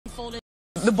unfolded.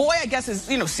 The boy, I guess, is,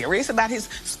 serious about his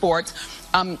sports.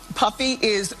 Puffy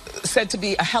is said to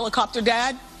be a helicopter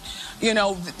dad.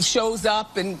 Shows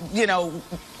up and, you know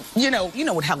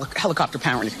what helicopter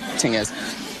parenting is.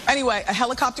 Anyway, a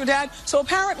helicopter dad. So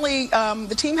apparently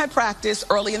the team had practice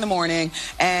early in the morning,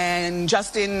 and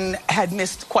Justin had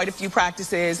missed quite a few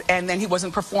practices, and then he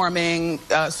wasn't performing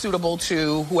suitable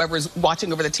to whoever's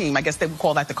watching over the team. I guess they would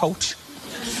call that the coach.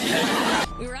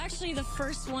 We were actually the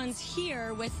first ones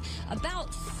here with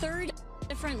about 30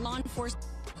 different law enforcement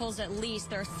vehicles at least.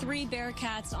 There are 3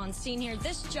 Bearcats on scene here.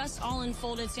 This just all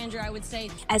unfolded, Sandra, I would say.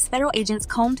 As federal agents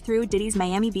combed through Diddy's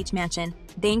Miami Beach mansion,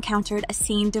 they encountered a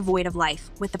scene devoid of life,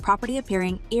 with the property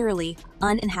appearing eerily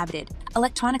uninhabited.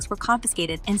 Electronics were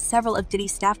confiscated, and several of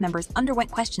Diddy's staff members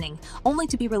underwent questioning, only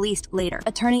to be released later.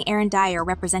 Attorney Aaron Dyer,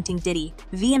 representing Diddy,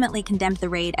 vehemently condemned the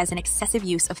raid as an excessive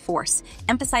use of force,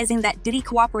 emphasizing that Diddy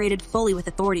cooperated fully with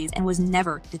authorities and was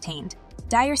never detained.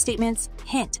 Dyer's statements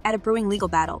hint at a brewing legal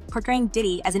battle, portraying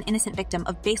Diddy as an innocent victim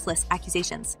of baseless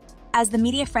accusations. As the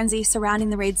media frenzy surrounding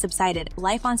the raid subsided,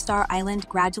 life on Star Island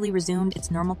gradually resumed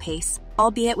its normal pace,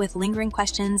 albeit with lingering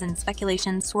questions and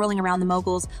speculation swirling around the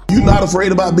moguls. You not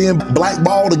afraid about being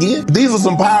blackballed again? These are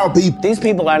some power people. These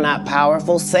people are not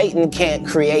powerful. Satan can't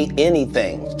create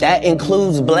anything. That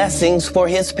includes blessings for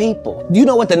his people. You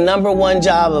know what the #1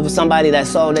 job of somebody that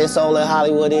sold their soul in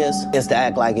Hollywood is? Is to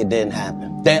act like it didn't happen.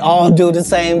 They all do the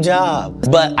same job.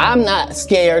 But I'm not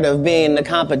scared of being the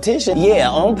competition. Yeah,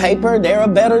 on paper, they're a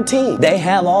better team. They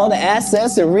have all the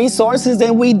assets and resources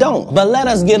and we don't. But let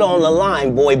us get on the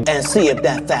line, boy, and see if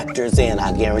that factors in.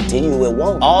 I guarantee you it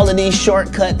won't. All of these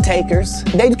shortcut takers,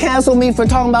 they canceled me for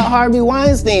talking about Harvey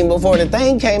Weinstein before the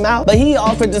thing came out, but he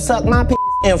offered to suck my p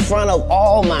in front of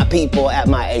all my people at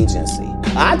my agency.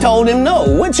 I told him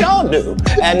no, what y'all do?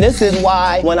 And this is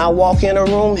why when I walk in a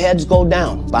room, heads go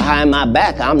down. Behind my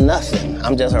back, I'm nothing.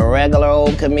 I'm just a regular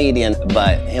old comedian,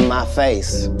 but in my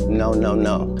face, no, no,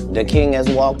 no. The king has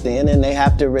walked in and they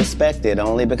have to respect it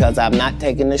only because I'm not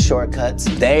taking the shortcuts.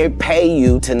 They pay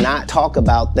you to not talk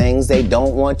about things they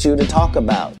don't want you to talk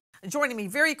about. Joining me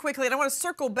very quickly, and I want to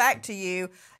circle back to you,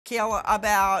 Kiala,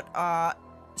 about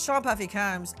Sean Puffy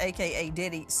Combs, a.k.a.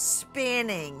 Diddy,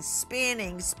 spinning.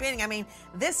 I mean,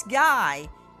 this guy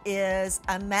is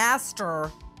a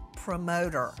master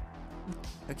promoter,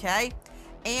 okay?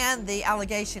 And the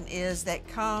allegation is that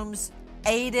Combs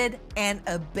aided and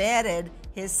abetted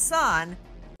his son.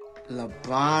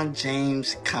 LeBron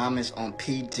James comments on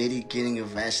P. Diddy getting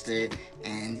arrested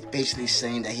and basically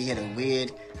saying that he had a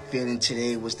weird feeling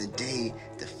today was the day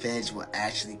the feds will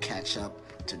actually catch up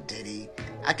to Diddy.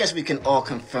 I guess we can all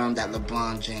confirm that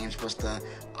LeBron James was the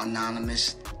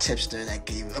anonymous tipster that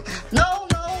gave him. No.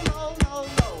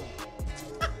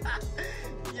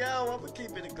 Yo, I'm gonna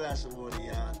keep it a glass of water,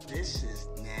 y'all. This is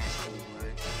nasty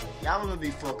work. Y'all remember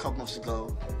before a couple months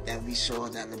ago that we saw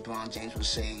that LeBron James was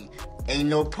saying, ain't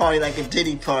no party like a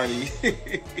Diddy party.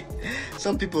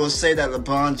 Some people will say that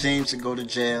LeBron James should go to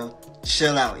jail.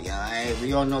 Chill out, y'all, alright?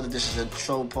 We all know that this is a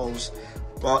troll post.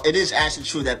 Well, it is actually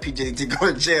true that P. Diddy did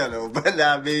go to jail, though. But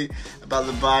I mean, about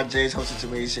LeBron James' whole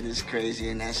situation is crazy,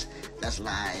 and that's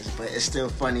lies. But it's still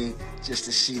funny just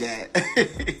to see that.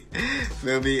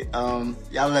 Feel me?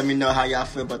 Y'all let me know how y'all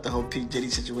feel about the whole P.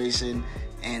 Diddy situation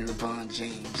and LeBron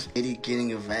James. Diddy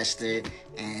getting arrested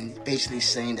and basically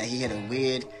saying that he had a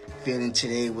weird feeling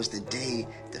today was the day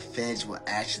the feds will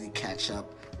actually catch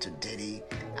up to Diddy.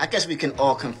 I guess we can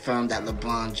all confirm that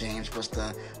LeBron James was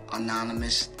the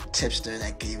anonymous tipster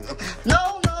that gave him.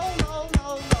 No.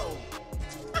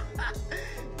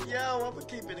 Yo, I'm gonna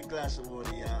keep it a glass of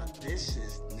water, y'all. This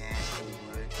is nasty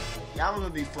work. Y'all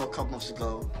remember before a couple months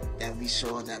ago that we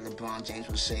saw that LeBron James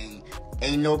was saying,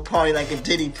 ain't no party like a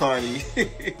Diddy party.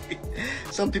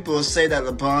 Some people will say that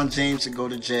LeBron James should go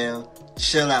to jail.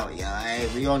 Chill out, y'all,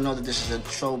 alright? We all know that this is a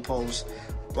troll post.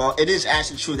 Well, it is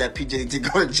actually true that P. Diddy did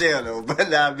go to jail, though.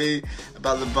 But I mean,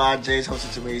 about LeBron James' whole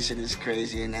situation is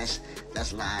crazy, and that's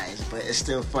lies. But it's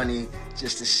still funny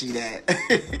just to see that.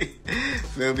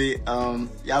 Feel me?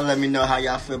 Y'all let me know how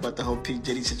y'all feel about the whole P.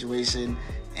 Diddy situation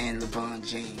and LeBron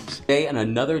James. Today, and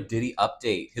another Diddy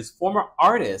update. His former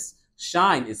artist,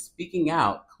 Shine, is speaking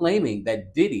out, claiming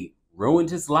that Diddy ruined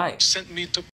his life. Sent me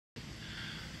to...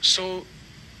 So...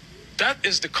 that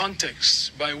is the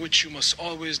context by which you must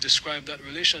always describe that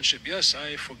relationship. Yes,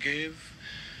 I forgave,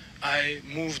 I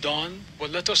moved on, but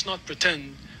let us not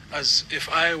pretend as if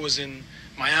I was in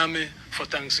Miami for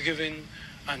Thanksgiving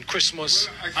and Christmas.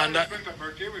 Well, I spent a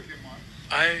birthday with him,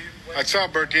 man. I saw a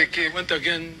birthday cake. I went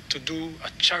again to do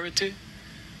a charity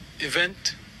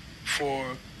event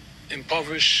for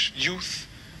impoverished youth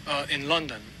in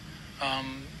London.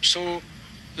 So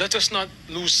let us not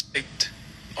lose sight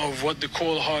of what the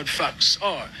cold hard facts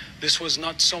are. This was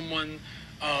not someone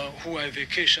who I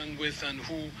vacationed with and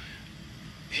who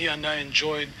he and I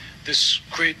enjoyed this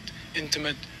great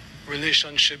intimate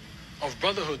relationship of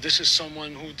brotherhood. This is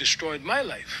someone who destroyed my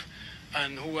life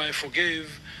and who I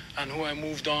forgave and who I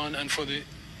moved on, and for the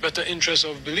better interest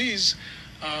of Belize,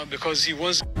 because he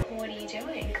was... What are you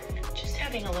doing? Just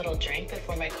having a little drink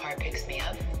before my car picks me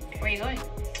up. Where are you going?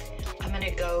 I'm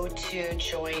gonna go to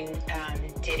join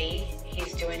Diddy.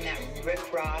 He's doing that.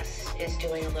 Rick Ross is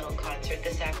doing a little concert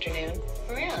this afternoon.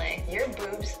 Really? Your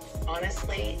boobs,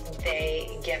 honestly,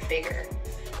 they get bigger.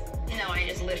 No, I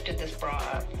just lifted this bra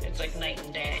up. It's like night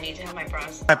and day. I need to have my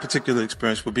bras. My particular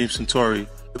experience with Beam Centauri,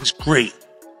 it was great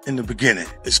in the beginning.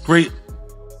 It's great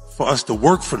for us to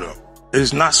work for them. It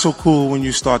is not so cool when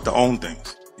you start to own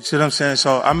things. You see what I'm saying?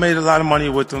 So I made a lot of money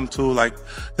with them too. Like,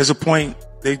 there's a point,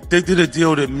 they did a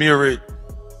deal that mirrored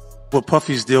what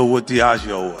Puffy's deal with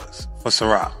Diageo was for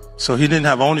Ciroc. So he didn't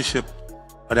have ownership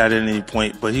of that at any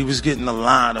point, but he was getting a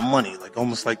lot of money, like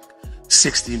almost like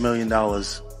 $60 million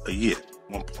a year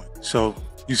at one point. So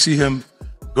you see him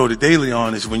go to De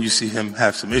Leon is when you see him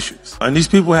have some issues. And these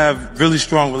people have really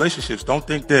strong relationships. Don't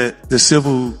think that the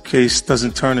civil case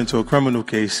doesn't turn into a criminal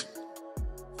case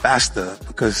faster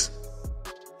because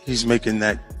he's making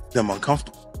them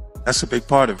uncomfortable. That's a big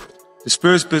part of it. The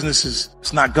spirits business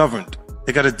it's not governed.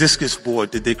 They got a discus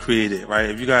board that they created, right?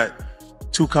 If you got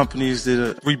two companies that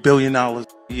are $3 billion a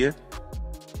year,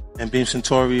 and Beam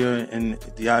Centauri and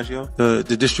Diageo,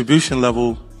 the distribution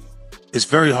level, it's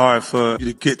very hard for you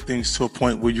to get things to a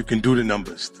point where you can do the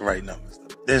right numbers.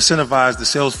 They incentivize the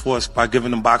sales force by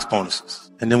giving them box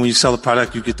bonuses. And then when you sell a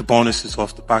product, you get the bonuses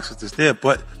off the boxes that's there.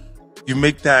 But you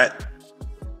make that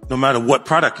no matter what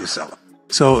product you're selling.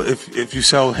 So if you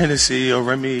sell Hennessy or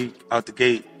Remy out the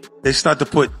gate, they start to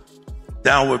put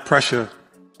downward pressure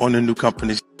on the new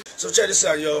companies. So check this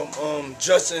out, yo.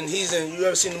 Justin, you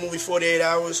ever seen the movie 48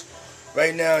 Hours?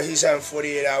 Right now, he's having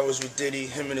 48 hours with Diddy,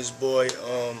 him and his boy.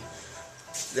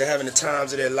 They're having the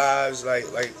times of their lives, like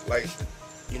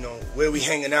you know, where we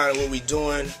hanging out and what we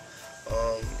doing.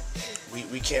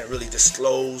 We can't really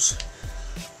disclose,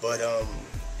 but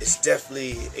it's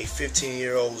definitely a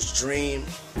 15-year-old's dream.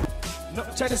 No,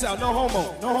 check this out, no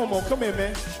homo, no homo. Come here,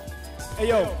 man. Hey,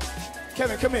 yo,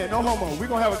 Kevin, come here, no homo. We're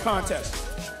gonna have a contest.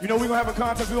 You know, we're gonna have a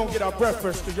contest. We're gonna get our breath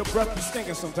first, because your breath be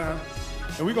stinking sometimes.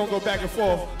 And we're gonna go back and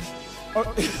forth.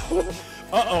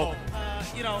 Uh-oh.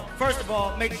 You know, first of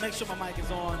all, make sure my mic is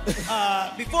on.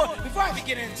 Before I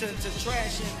begin into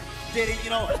trashing Diddy, you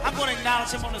know, I'm going to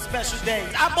acknowledge him on a special day.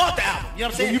 I bought the album. You know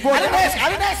what I'm saying? Well, I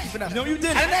didn't ask you for nothing. No, you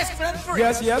didn't. I didn't ask you for nothing free.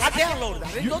 Yes. I downloaded it.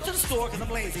 I didn't go to the store because I'm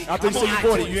lazy. I think you said you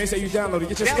bought it. You ain't say you downloaded it.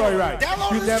 Get your story right.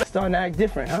 Downloaded it. Starting to act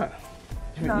different, huh?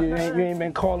 You ain't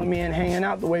been calling me and hanging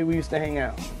out the way we used to hang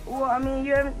out. Well, I mean,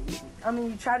 you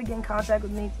try to get in contact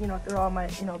with me, you know, through all my,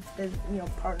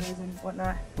 partners and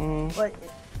whatnot. Mm-hmm. But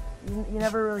you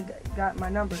never really got my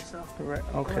number, so. Correct.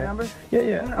 Okay. My number?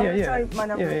 Yeah. I'm gonna tell you my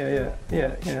number.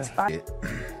 Yeah.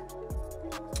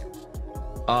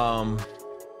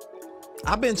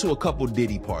 I've been to a couple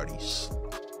Diddy parties.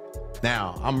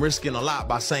 Now, I'm risking a lot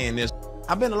by saying this.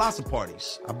 I've been to lots of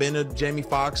parties. I've been to Jamie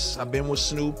Foxx. I've been with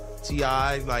Snoop,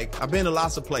 T.I. Like, I've been to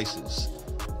lots of places.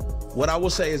 What I will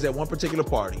say is that one particular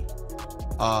party,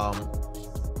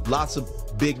 lots of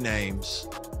big names.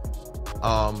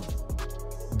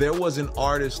 There was an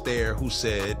artist there who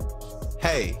said,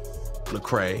 "Hey,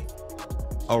 Lecrae,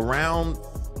 around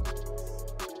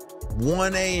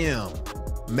 1 a.m.,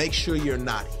 make sure you're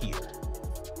not here."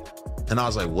 And I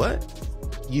was like, "What?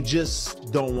 You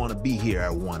just don't want to be here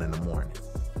at 1 in the morning."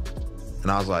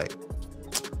 And I was like,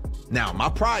 now my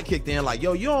pride kicked in, like,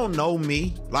 yo, you don't know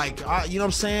me. Like, you know what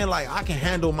I'm saying? Like, I can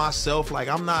handle myself. Like,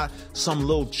 I'm not some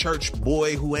little church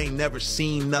boy who ain't never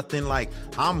seen nothing. Like,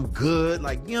 I'm good.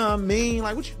 Like, you know what I mean?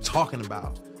 Like, what you talking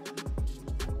about?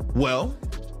 Well,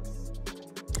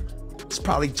 it's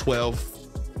probably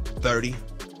 12:30.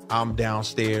 I'm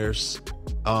downstairs.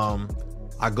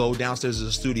 I go downstairs to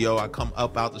the studio. I come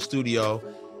up out the studio,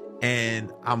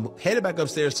 and I'm headed back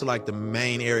upstairs to like the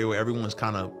main area where everyone's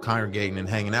kind of congregating and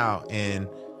hanging out. And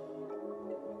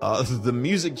the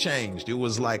music changed. It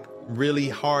was like really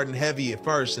hard and heavy at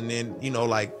first, and then, you know,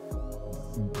 like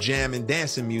jam and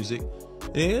dancing music.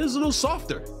 And it was a little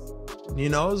softer. You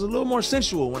know, it was a little more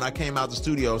sensual when I came out the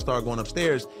studio and started going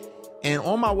upstairs. And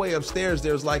on my way upstairs,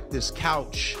 there's like this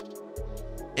couch.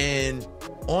 And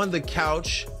on the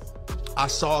couch, I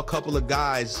saw a couple of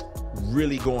guys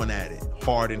really going at it,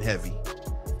 hard and heavy.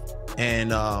 And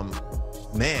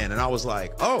man, and I was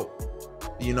like, oh,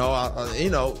 You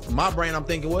know, my brain, I'm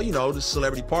thinking, well, you know, the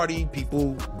celebrity party,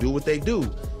 people do what they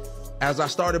do. As I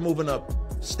started moving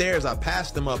upstairs, I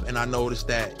passed them up and I noticed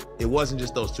that it wasn't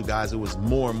just those two guys. It was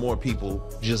more and more people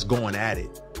just going at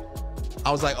it.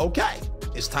 I was like, okay,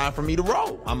 it's time for me to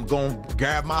roll. I'm going to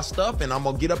grab my stuff and I'm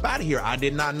going to get up out of here. I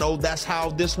did not know that's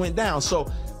how this went down.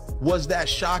 So was that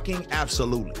shocking?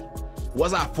 Absolutely.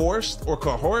 Was I forced or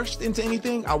coerced into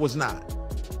anything? I was not.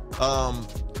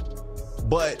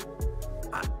 But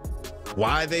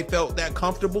why they felt that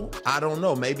comfortable, I don't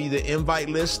know. Maybe the invite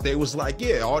list, they was like,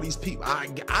 yeah, all these people,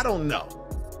 I don't know.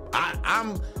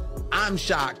 I'm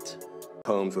shocked.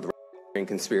 Homes with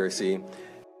conspiracy,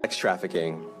 sex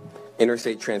trafficking,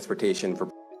 interstate transportation for.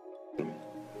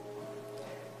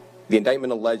 The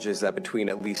indictment alleges that between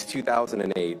at least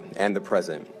 2008 and the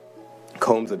present,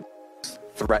 Combs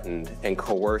threatened and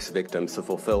coerced victims to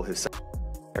fulfill his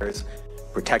desires,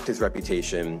 protect his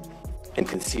reputation, and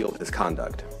conceal his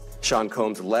conduct. Sean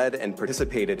Combs led and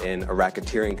participated in a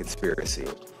racketeering conspiracy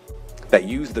that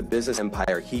used the business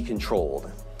empire he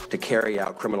controlled to carry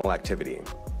out criminal activity,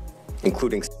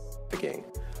 including trafficking,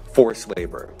 forced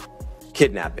labor,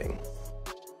 kidnapping,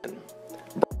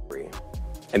 bribery,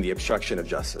 and the obstruction of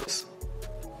justice.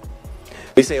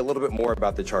 Let me say a little bit more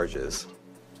about the charges.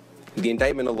 The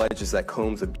indictment alleges that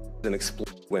Combs abused and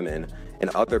exploited women and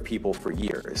other people for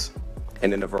years,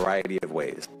 and in a variety of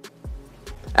ways.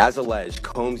 As alleged,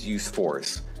 Combs used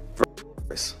force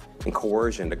and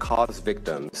coercion to cause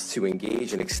victims to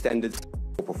engage in extended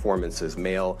performances,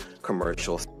 male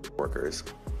commercial workers,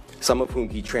 some of whom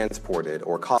he transported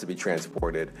or caused to be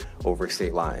transported over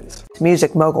state lines.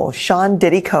 Music mogul Sean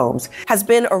Diddy Combs has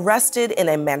been arrested in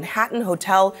a Manhattan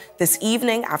hotel this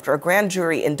evening after a grand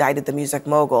jury indicted the music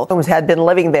mogul. Combs had been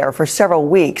living there for several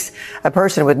weeks. A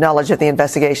person with knowledge of the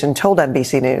investigation told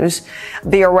NBC News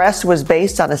the arrest was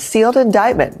based on a sealed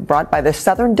indictment brought by the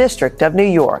Southern District of New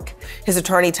York. His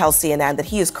attorney tells CNN that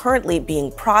he is currently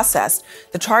being processed.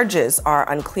 The charges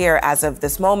are unclear as of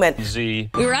this moment. We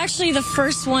were actually the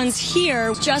first ones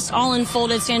here, just all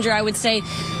unfolded, Sandra, I would say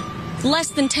less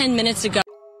than 10 minutes ago.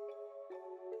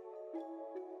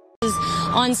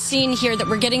 On scene here that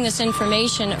we're getting this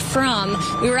information from.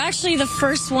 We were actually the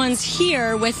first ones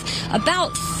here with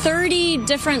about 30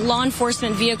 different law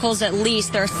enforcement vehicles at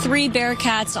least. There are 3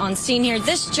 Bearcats on scene here.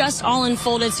 This just all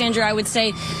unfolded, Sandra, I would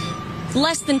say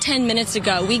less than 10 minutes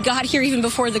ago. We got here even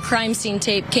before the crime scene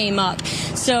tape came up.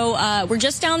 So we're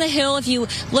just down the hill. If you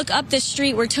look up this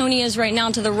street where Tony is right now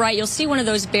to the right, you'll see one of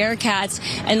those Bearcats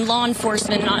and law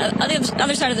enforcement. And on the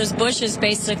other side of those bushes,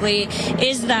 basically,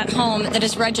 is that home that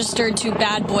is registered to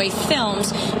Bad Boy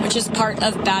Films, which is part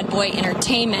of Bad Boy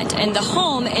Entertainment. And the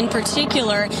home in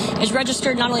particular is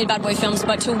registered not only to Bad Boy Films,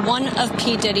 but to one of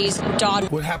P. Diddy's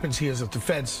daughters. What happens here is that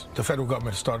the federal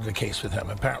government started a case with him.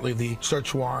 Apparently the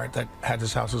search warrant that had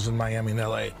his houses in Miami and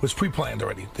LA was pre-planned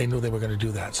already. They knew they were going to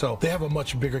do that. So they have a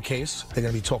much bigger case. They're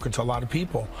going to be talking to a lot of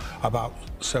people about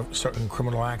certain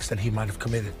criminal acts that he might have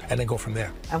committed and then go from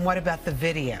there. And what about the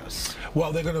videos?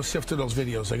 Well, they're going to sift through those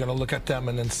videos. They're going to look at them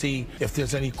and then see if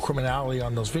there's any criminality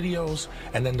on those videos,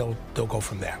 and then they'll go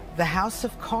from there. The house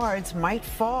of cards might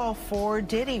fall for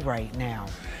Diddy right now.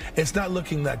 It's not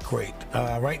looking that great.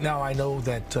 Right now, I know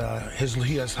that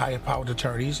he has high-powered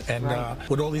attorneys, and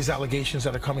with all these allegations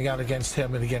that are coming out against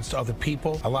him and against other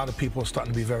people, a lot of people are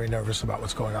starting to be very nervous about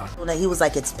what's going on. He was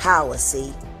like, it's power,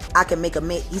 see? I can make a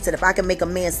man, he said, if I can make a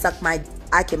man suck my,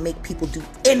 I can make people do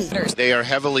anything. They are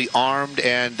heavily armed,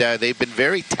 and they've been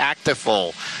very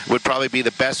tactful, would probably be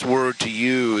the best word to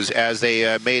use, as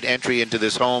they made entry into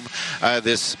this home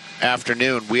this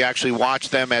afternoon. We actually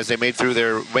watched them as they made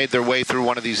their way through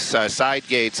one of these side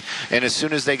gates, and as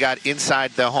soon as they got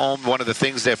inside the home, one of the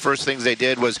first things they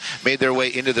did was made their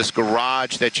way into this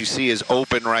garage that you see is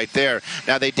open right there.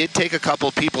 Now, they did take a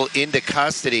couple people into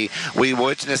custody. We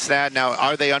witnessed that. Now,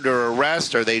 are they under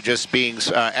arrest? Are they just being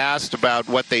asked about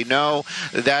what they know?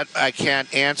 That I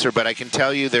can't answer, but I can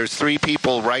tell you there's 3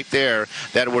 people right there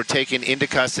that were taken into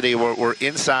custody, were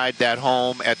inside that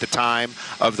home at the time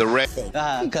of the raid.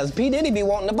 Because P. Diddy be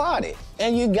wanting to party,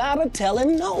 and you gotta tell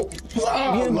him no.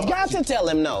 You got to tell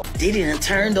him no. Diddy done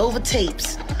turned over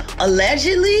tapes,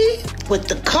 allegedly with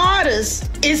the Carters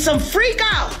and some freak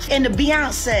out, and the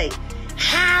Beyonce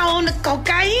high on the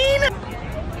cocaine.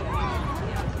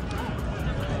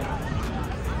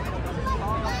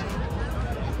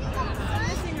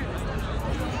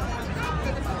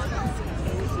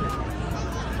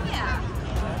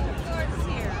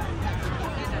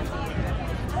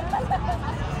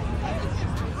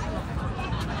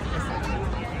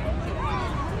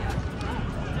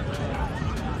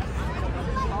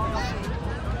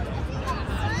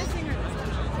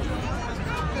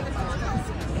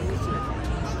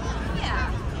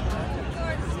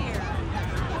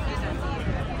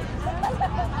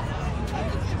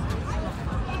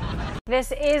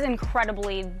 This is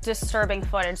incredibly disturbing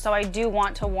footage, so I do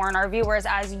want to warn our viewers,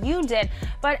 as you did.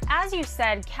 But as you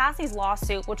said, Cassie's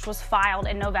lawsuit, which was filed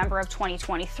in November of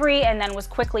 2023 and then was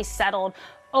quickly settled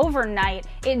overnight,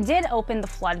 it did open the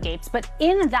floodgates. But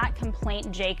in that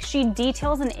complaint, Jake, she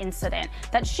details an incident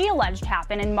that she alleged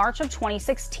happened in March of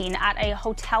 2016 at a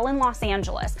hotel in Los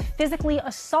Angeles, physically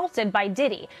assaulted by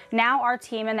Diddy. Now our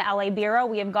team in the LA Bureau,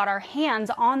 we have got our hands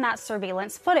on that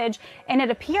surveillance footage, and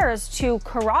it appears to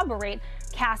corroborate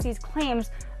Cassie's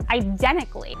claims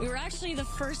identically. We were actually the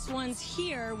first ones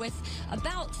here with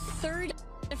about 30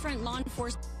 different law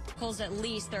enforcement vehicles at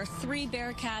least. There are 3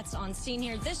 Bearcats on scene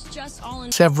here. This just all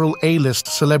in Several A-list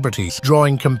celebrities,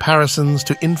 drawing comparisons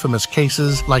to infamous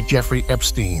cases like Jeffrey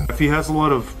Epstein. If he has a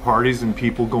lot of parties and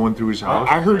people going through his house.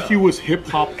 I heard he was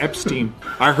hip-hop Epstein.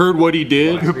 I heard what he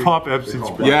did. Hip-hop Epstein's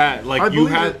pretty. Yeah, like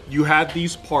you had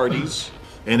these parties,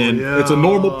 and then it's a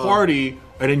normal party,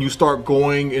 and then you start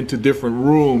going into different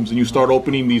rooms, and you start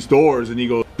opening these doors, and you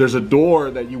go, there's a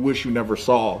door that you wish you never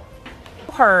saw.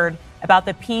 Heard about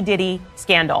the P. Diddy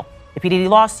scandal, the P. Diddy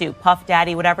lawsuit, Puff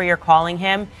Daddy, whatever you're calling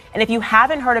him. And if you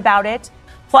haven't heard about it,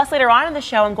 plus later on in the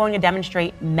show, I'm going to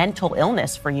demonstrate mental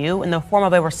illness for you in the form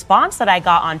of a response that I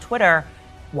got on Twitter.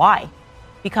 Why?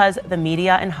 Because the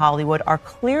media in Hollywood are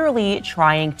clearly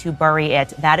trying to bury it.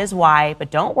 That is why,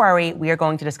 but don't worry, we are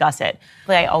going to discuss it.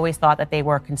 I always thought that they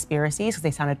were conspiracies because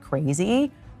they sounded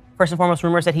crazy. First and foremost,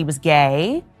 rumors that he was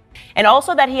gay, and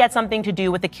also that he had something to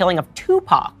do with the killing of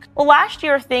Tupac. Well, last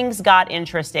year, things got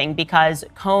interesting because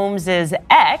Combs'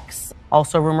 ex,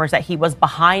 also rumors that he was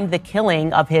behind the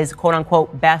killing of his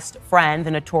quote-unquote best friend,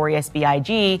 the notorious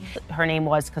B.I.G. Her name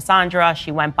was Cassandra.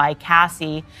 She went by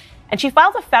Cassie. And she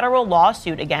filed a federal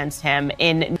lawsuit against him.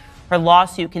 Her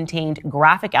lawsuit contained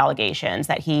graphic allegations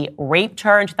that he raped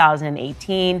her in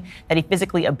 2018, that he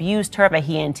physically abused her, that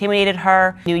he intimidated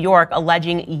her. New York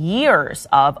alleging years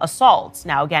of assaults.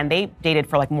 Now, again, they dated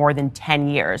for like more than 10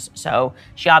 years. So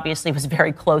she obviously was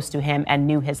very close to him and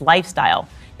knew his lifestyle.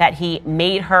 That he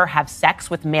made her have sex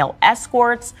with male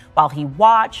escorts while he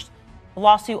watched. The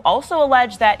lawsuit also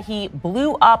alleged that he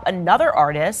blew up another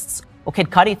artist's. Well,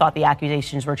 Kid Cudi thought the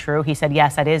accusations were true. He said,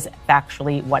 yes, that is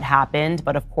factually what happened.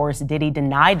 But of course, Diddy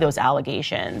denied those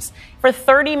allegations for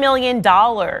 $30 million.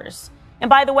 And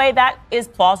by the way, that is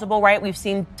plausible, right? We've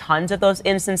seen tons of those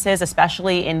instances,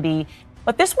 especially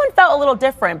but this one felt a little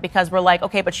different because we're like,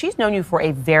 okay, but she's known you for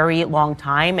a very long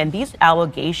time. And these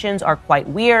allegations are quite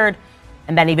weird.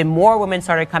 And then even more women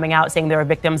started coming out saying they were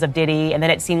victims of Diddy. And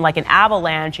then it seemed like an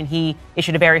avalanche, and he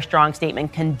issued a very strong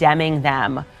statement condemning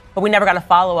them. But we never got a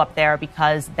follow-up there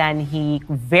because then he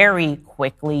very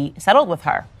quickly settled with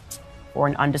her for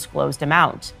an undisclosed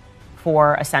amount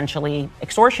for essentially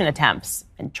extortion attempts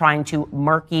and trying to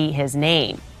murky his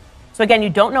name. So again, you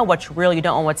don't know what's real, you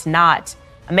don't know what's not.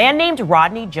 A man named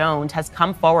Rodney Jones has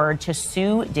come forward to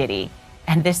sue Diddy,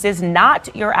 and this is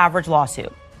not your average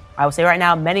lawsuit. I will say right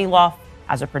now, many law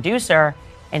as a producer,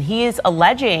 and he is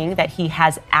alleging that he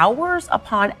has hours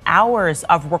upon hours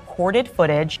of recorded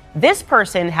footage. This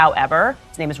person, however,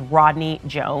 his name is Rodney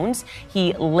Jones.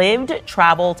 He lived,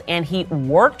 traveled, and he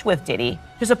worked with Diddy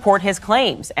to support his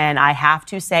claims. And I have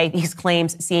to say, these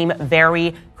claims seem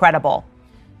very credible.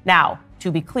 Now, to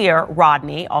be clear,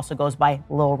 Rodney also goes by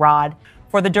Lil Rod.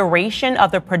 For the duration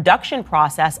of the production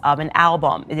process of an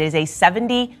album. It is a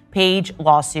 70-page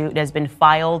lawsuit that has been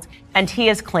filed, and he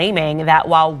is claiming that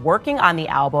while working on the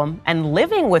album and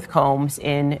living with Combs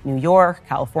in New York,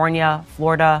 California,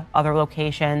 Florida, other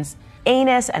locations,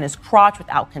 anus and his crotch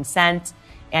without consent,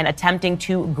 and attempting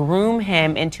to groom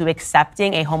him into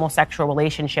accepting a homosexual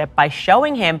relationship by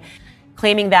showing him,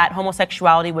 claiming that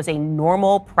homosexuality was a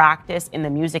normal practice in the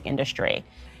music industry.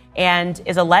 And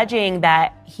is alleging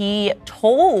that he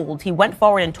went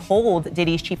forward and told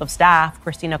Diddy's chief of staff,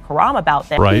 Christina Karam, about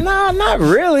this. Right. Nah, not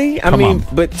really. I mean,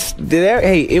 but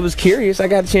hey, it was curious. I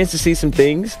got a chance to see some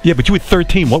things. Yeah, but you were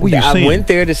 13. What were you seeing? I went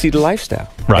there to see the lifestyle.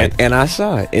 Right. And I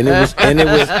saw it. And it was,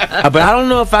 but I don't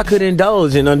know if I could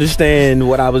indulge and understand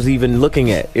what I was even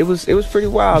looking at. It was pretty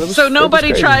wild. So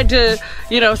nobody tried to,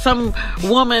 some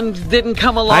woman didn't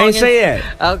come along. I didn't say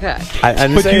that. Okay. I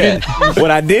didn't say that.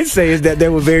 What I did say is that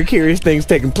there were very curious things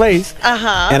taking place,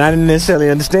 and I didn't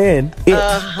necessarily understand it.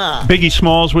 Biggie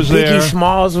Smalls was there. Biggie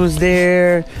Smalls was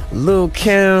there. Lil'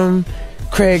 Kim,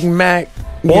 Craig Mack.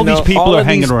 All these people are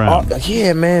hanging around.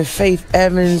 Yeah, man. Faith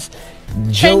Evans,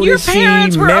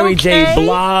 Jodeci, Mary J.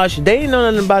 Blige. They ain't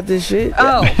know nothing about this shit.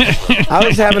 Oh. I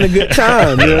was having a good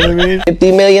time. You know what I mean?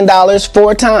 $50 million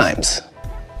 4 times.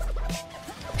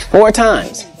 4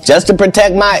 times. Just to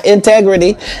protect my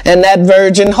integrity and that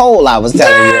virgin hole I was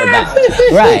telling you about.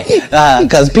 Right.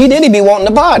 Because P. Diddy be wanting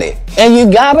to party. And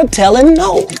you gotta tell him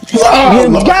no.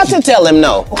 You got to tell him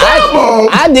no.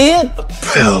 I did.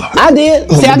 I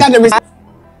did. See, I got the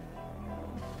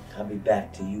I'll be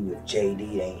back to you if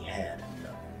JD ain't had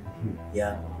enough.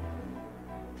 Yeah.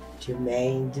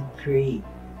 Jermaine Dupri,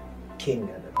 king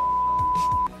of the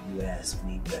you ask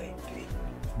me, baby.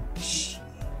 Shit.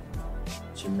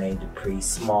 Jermaine Dupri,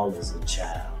 small as a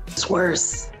child. It's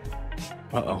worse.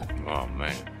 Uh-oh. Oh,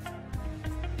 man.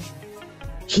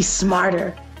 He's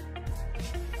smarter.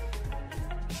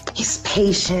 He's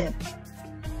patient.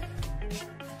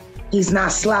 He's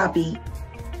not sloppy.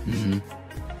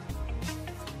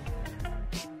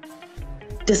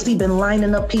 Just he been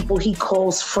lining up people he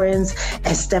calls friends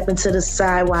and stepping to the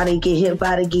side while they get hit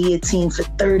by the guillotine for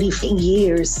 30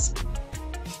 years.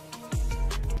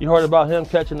 You heard about him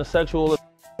catching the sexual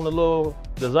on the little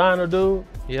designer dude?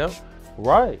 Yep.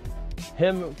 Right.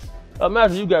 Him,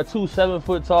 imagine you got 2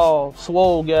 7-foot-tall,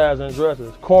 swole guys in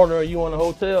dresses, cornering you in a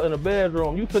hotel in a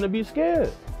bedroom. You finna be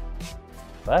scared.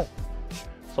 Fact.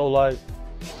 So like,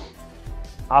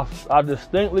 I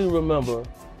distinctly remember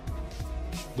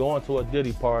going to a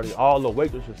Diddy party, all the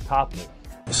waitresses topless.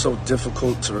 It's so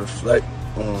difficult to reflect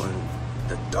on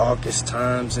the darkest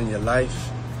times in your life.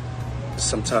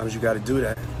 Sometimes you gotta do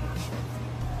that.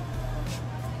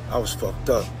 I was fucked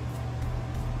up.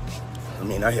 I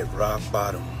mean, I hit rock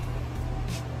bottom,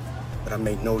 but I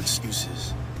make no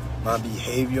excuses. My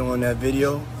behavior on that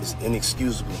video is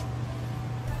inexcusable.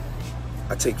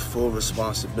 I take full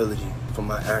responsibility for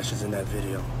my actions in that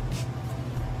video.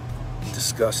 I'm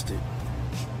disgusted.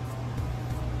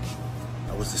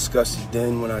 I was disgusted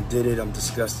then when I did it, I'm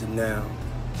disgusted now.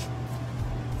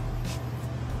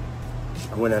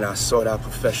 I went and I sought out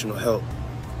professional help.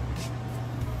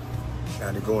 I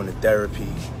had to go into therapy,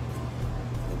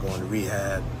 and go into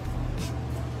rehab.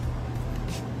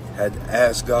 Had to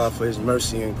ask God for his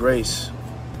mercy and grace.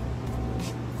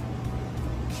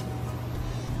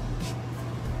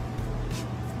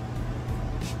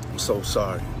 I'm so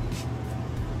sorry.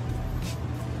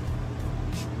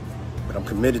 But I'm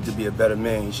committed to be a better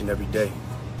man each and every day.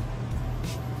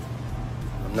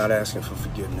 I'm not asking for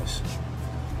forgiveness.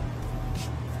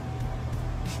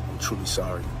 I'm truly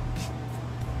sorry.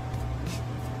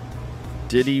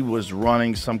 Diddy was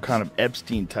running some kind of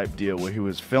Epstein type deal where he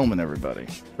was filming everybody,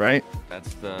 right?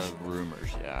 That's the rumors,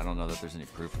 yeah. I don't know that there's any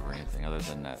proof or anything other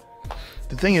than that.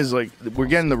 The thing is, like, we're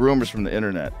getting the rumors from the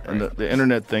internet, and the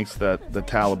internet thinks that the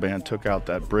Taliban took out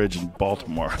that bridge in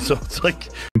Baltimore. So it's like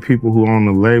people who own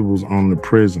the labels own the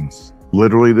prisons.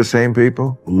 Literally the same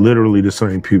people? Literally the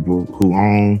same people who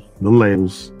own the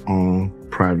labels own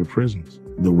private prisons.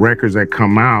 The records that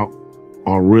come out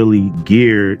are really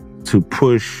geared to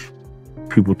push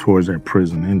people towards that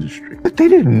prison industry. But they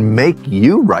didn't make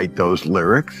you write those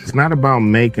lyrics. It's not about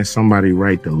making somebody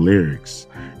write the lyrics.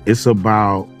 It's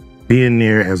about being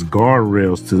there as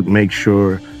guardrails to make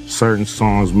sure certain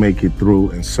songs make it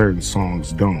through and certain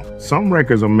songs don't. Some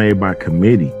records are made by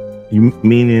committee,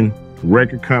 meaning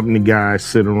record company guys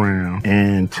sit around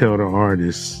and tell the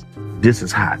artists, this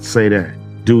is hot, say that,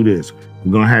 do this.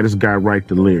 We're gonna have this guy write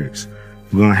the lyrics.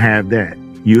 We're gonna have that.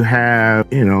 You have,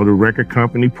 the record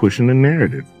company pushing the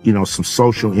narrative. Some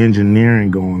social engineering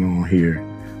going on here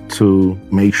to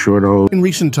make sure those... In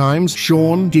recent times,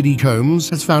 Sean Diddy Combs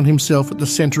has found himself at the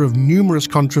center of numerous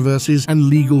controversies and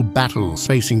legal battles,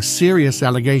 facing serious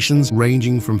allegations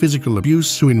ranging from physical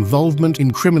abuse to involvement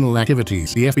in criminal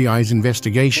activities. The FBI's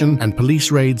investigation and police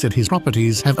raids at his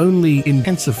properties have only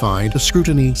intensified the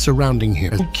scrutiny surrounding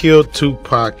him. Who killed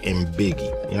Tupac and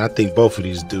Biggie? I think both of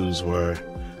these dudes were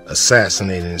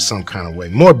assassinated in some kind of way.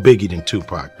 More Biggie than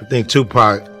Tupac. I think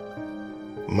Tupac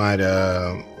might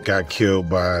have got killed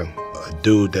by a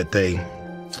dude that they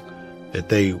had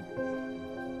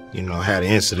an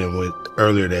incident with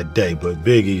earlier that day. But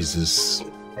Biggie's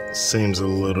seems a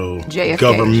little JFK.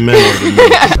 Governmental to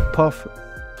me. Puff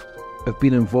have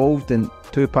been involved in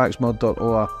Tupac's murder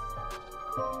or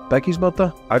Biggie's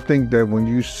murder? I think that when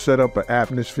you set up an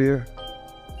atmosphere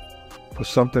for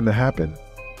something to happen,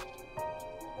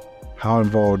 how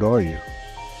involved are you?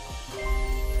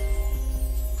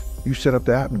 You set up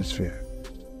the atmosphere.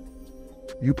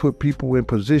 You put people in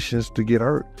positions to get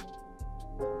hurt.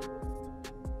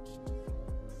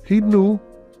 He knew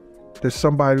that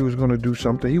somebody was going to do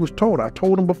something. He was told. I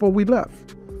told him before we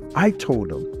left. I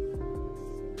told him.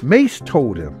 Mace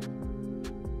told him.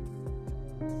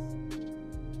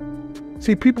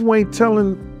 See, people ain't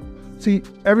telling. See,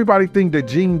 everybody think that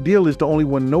Gene Deal is the only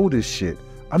one know this shit.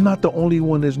 I'm not the only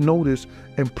one that's noticed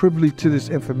and privileged to this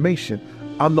information.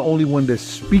 I'm the only one that's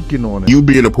speaking on it. You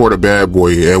being a part of Bad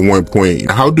Boy at one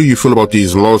point, how do you feel about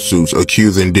these lawsuits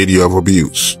accusing Diddy of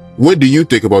abuse? What do you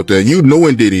think about that? You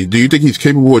knowing Diddy, do you think he's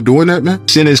capable of doing that, man?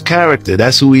 It's in his character.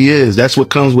 That's who he is. That's what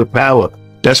comes with power.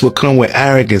 That's what comes with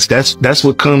arrogance. That's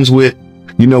what comes with,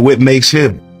 you know, what makes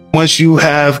him. Once you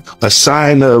have a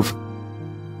sign of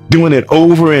doing it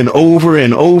over and over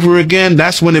and over again,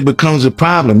 that's when it becomes a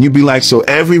problem. You be like, so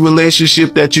every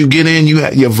relationship that you get in,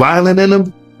 you're violent in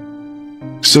them.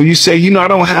 So you say, you know, I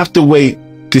don't have to wait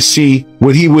to see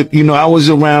what he would, you know, I was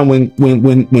around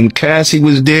when Cassie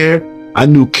was there. I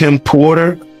knew Kim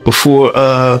Porter before,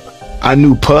 I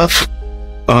knew Puff.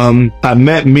 I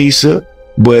met Misa,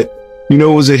 but you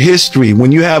know, it was a history.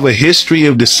 When you have a history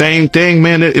of the same thing,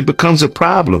 man, it becomes a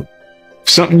problem.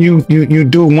 Something you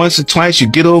do once or twice, you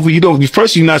get over,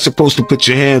 first you're not supposed to put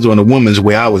your hands on a woman's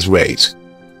way I was raised.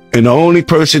 And the only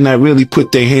person that really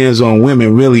put their hands on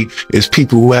women really is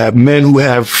men who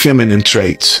have feminine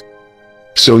traits.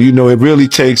 So, you know, it really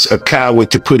takes a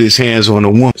coward to put his hands on a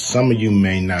woman. Some of you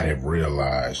may not have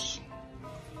realized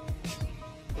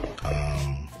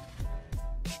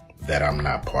that I'm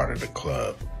not part of the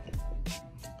club.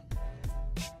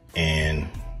 And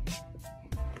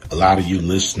a lot of you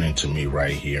listening to me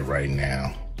right here, right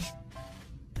now,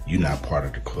 you're not part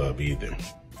of the club either.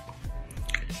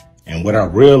 And what I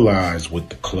realized with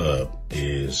the club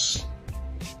is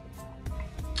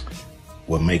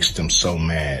what makes them so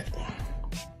mad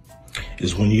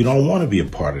is when you don't want to be a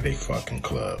part of their fucking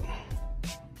club.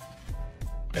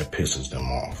 That pisses them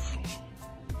off.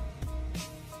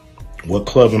 What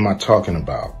club am I talking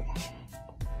about?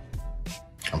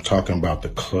 I'm talking about the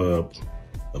club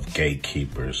of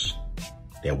gatekeepers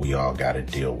that we all got to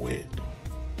deal with.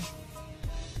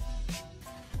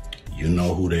 You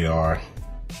know who they are,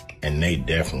 and they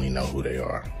definitely know who they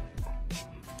are.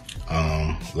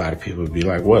 A lot of people be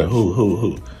like, what,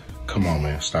 who? Come on,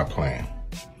 man, stop playing.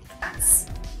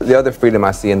 The other freedom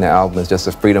I see in the album is just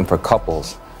a freedom for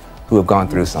couples who have gone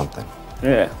through something.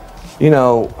 Yeah. You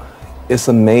know, it's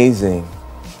amazing.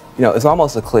 You know, it's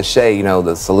almost a cliche, you know,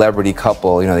 the celebrity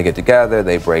couple, you know, they get together,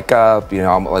 they break up, you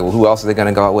know, I'm like, well, who else are they going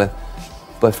to go out with?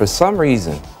 But for some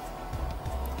reason,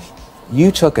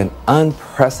 you took an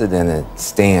unprecedented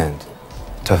stand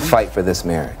to fight for this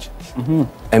marriage.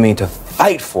 I mean, to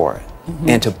fight for it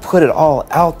and to put it all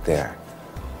out there.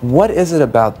 What is it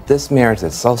about this marriage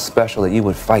that's so special that you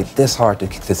would fight this hard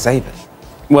to save it?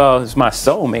 Well, it's my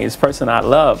soulmate. It's the person I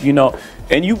love, you know,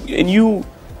 and you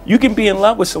can be in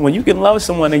love with someone. You can love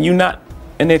someone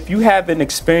and if you haven't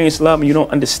experienced love and you don't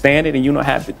understand it and you don't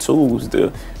have the tools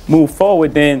to move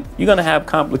forward, then you're going to have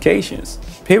complications,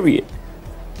 period.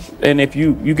 And if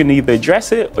you can either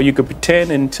address it or you can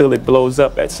pretend until it blows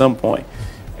up at some point.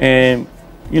 And,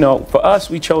 you know, for us,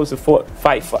 we chose to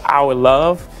fight for our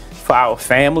love, for our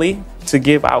family, to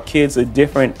give our kids a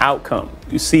different outcome.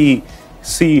 You see,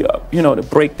 you know, to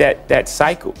break that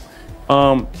cycle.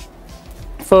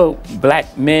 For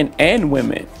black men and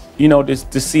women, you know,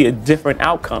 to see a different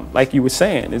outcome. Like you were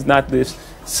saying, it's not this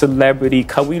celebrity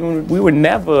couple. We were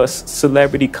never a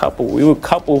celebrity couple. We were a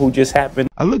couple who just happened.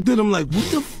 I looked at him like,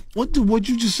 what'd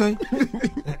you just say?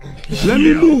 Let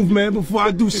me move, man, before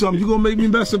I do something. You're gonna make me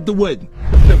mess up the wedding.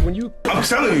 I'm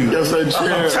telling you. Yes, I'm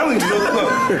telling you.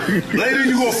 Look, later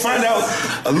you're gonna find out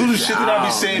a little shit that I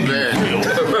be saying.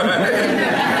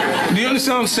 Do you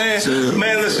understand what I'm saying?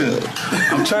 Man, listen,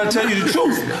 I'm trying to tell you the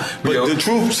truth. But the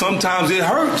truth, sometimes it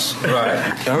hurts. Right.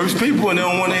 It hurts people and they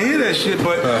don't want to hear that shit,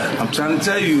 but I'm trying to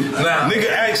tell you.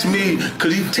 Nigga asked me,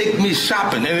 could he take me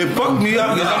shopping? And it fucked me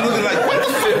up because I'm looking like, what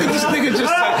the fuck did this nigga just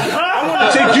say? I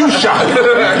want to take you shopping.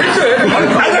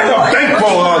 I got a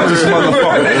bankroll out this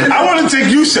motherfucker. I want to take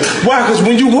you shopping. Why? Because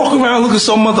when you walk around looking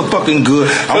so motherfucking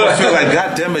good, I want to feel like,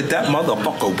 God damn it, that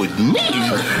motherfucker with me.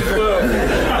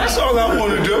 That's all I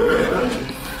want to do.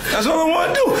 That's all I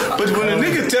want to do. But when a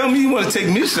nigga tell me he want to take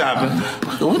me shopping,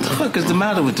 what the fuck is the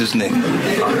matter with this nigga?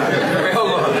 Wait,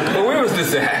 hold on. Well, where was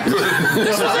this at?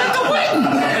 This was at the wedding.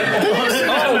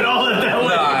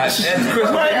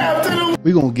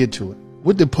 We're going to get to it.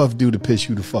 What did Puff do to piss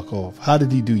you the fuck off? How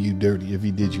did he do you dirty if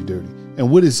he did you dirty? And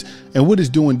what is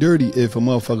doing dirty if a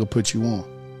motherfucker puts you on?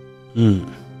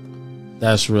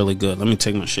 That's really good. Let me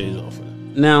take my shades off.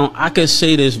 Now, I could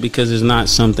say this because it's not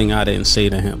something I didn't say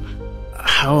to him.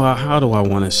 How do I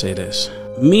want to say this?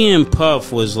 Me and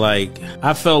Puff was like,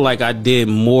 I felt like I did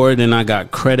more than I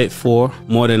got credit for,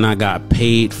 more than I got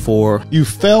paid for. You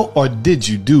felt, or did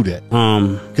you do that?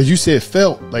 Because you said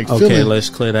felt, like okay, feeling. let's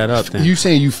clear that up then. You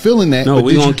saying you feeling that? No,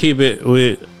 we're gonna keep it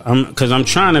with because I'm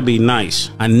trying to be nice.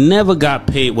 I never got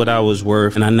paid what I was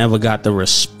worth, and I never got the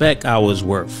respect I was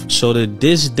worth. So the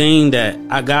disdain that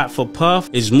I got for Puff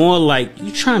is more like,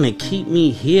 you trying to keep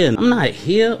me here. I'm not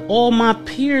here. All my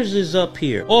peers is up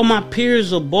here. All my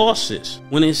peers are bosses.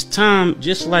 When it's time,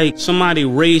 just like somebody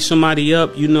raised somebody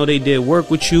up, you know they did work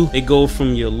with you. They go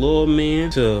from your little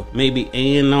man to maybe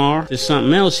A&R to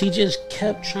something else. He just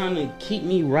kept trying to keep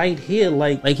me right here,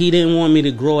 like he didn't want me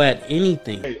to grow at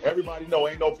anything. Hey, everybody know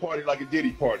ain't no party like a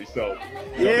Diddy party, so.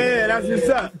 Yeah, that's what's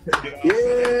up.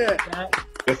 Yeah.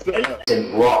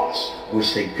 And Ross,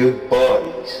 which they good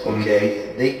buddies,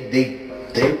 okay?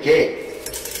 They're gay.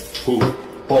 Who?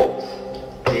 Both.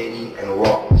 Diddy and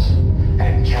Ross.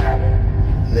 And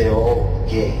Canada, they're all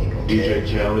gay. DJ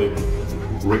Khaled,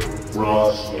 Rick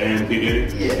Ross, and P.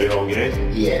 Diddy? Yeah. They all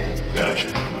gay? Yeah.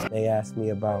 Gotcha. They asked me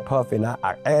about Puff, and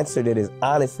I answered it as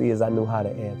honestly as I knew how to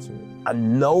answer it. I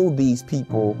know these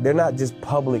people, they're not just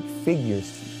public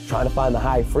figures. Trying to find the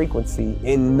high frequency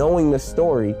in knowing the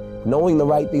story, knowing the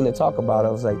right thing to talk about.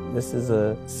 I was like, this is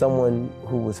someone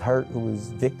who was hurt, who was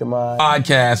victimized.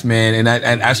 Podcast, man, and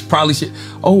I probably should.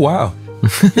 Oh wow.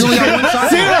 See what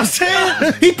I'm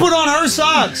saying? He put on her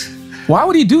socks. Why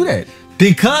would he do that?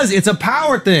 Because it's a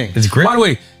power thing. It's grippy. By the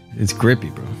way, it's grippy,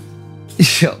 bro.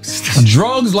 Yo,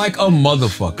 drugs like a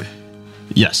motherfucker.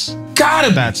 Yes. Gotta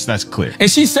be. That's clear.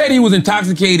 And she said he was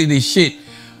intoxicated and shit,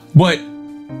 but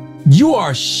you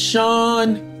are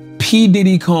Sean P.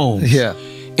 Diddy Combs. Yeah.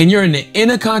 And you're in the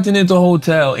Intercontinental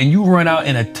Hotel and you run out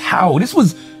in a towel. This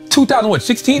was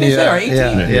 2016, they say, or 18?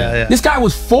 Yeah. This guy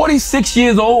was 46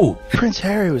 years old. Prince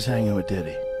Harry was hanging with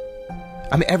Diddy.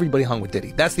 I mean, everybody hung with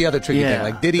Diddy. That's the other tricky thing.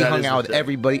 Like, Diddy hung out with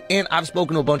everybody. And I've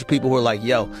spoken to a bunch of people who are like,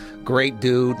 yo, great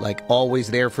dude, like, always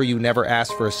there for you, never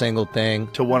asked for a single thing.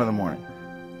 Till 1 in the morning.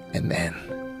 And then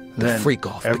freak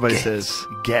off. Everybody says,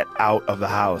 get out of the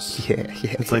house. Yeah.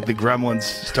 It's like the gremlins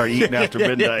start eating after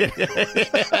midnight.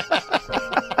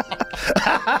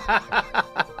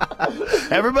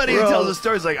 Everybody who tells the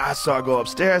stories like, I saw I go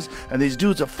upstairs and these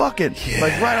dudes are fucking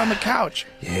like right on the couch.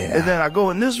 Yeah. And then I go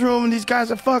in this room and these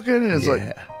guys are fucking and it's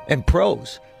like. And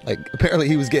pros. Like, apparently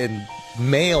he was getting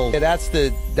mail.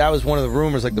 That was one of the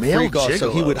rumors, like the Male freak off.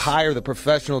 So he would gigolos. hire the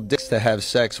professional dicks to have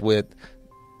sex with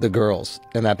the girls.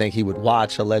 And I think he would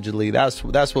watch, allegedly. That's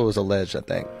what was alleged, I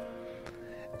think.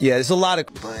 Yeah, there's a lot of.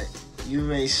 But you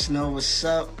may know what's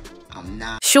up. I'm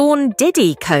not. Sean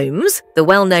Diddy Combs, the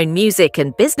well-known music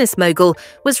and business mogul,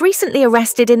 was recently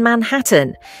arrested in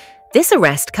Manhattan. This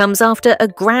arrest comes after a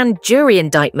grand jury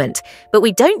indictment, but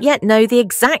we don't yet know the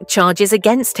exact charges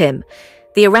against him.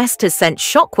 The arrest has sent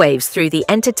shockwaves through the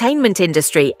entertainment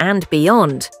industry and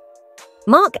beyond.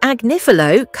 Mark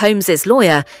Agnifilo, Combs'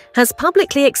 lawyer, has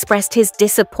publicly expressed his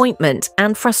disappointment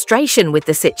and frustration with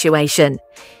the situation.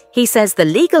 He says the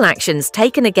legal actions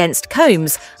taken against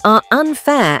Combs are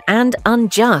unfair and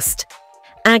unjust.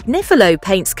 Agnifilo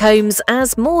paints Combs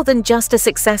as more than just a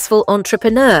successful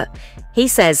entrepreneur. He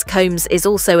says Combs is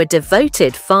also a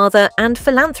devoted father and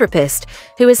philanthropist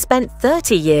who has spent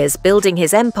 30 years building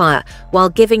his empire while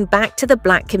giving back to the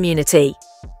black community.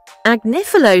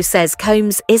 Agnifilo says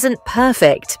Combs isn't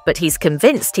perfect, but he's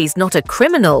convinced he's not a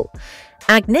criminal.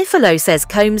 Agnifilo says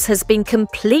Combs has been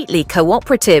completely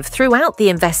cooperative throughout the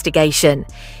investigation.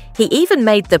 He even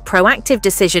made the proactive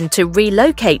decision to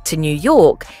relocate to New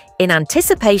York in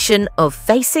anticipation of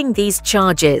facing these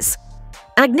charges.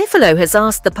 Agnifilo has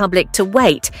asked the public to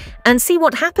wait and see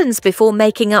what happens before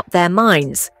making up their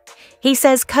minds. He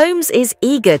says Combs is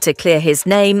eager to clear his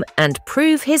name and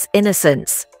prove his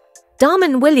innocence.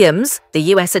 Darman Williams, the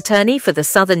U.S. Attorney for the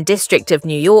Southern District of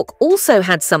New York, also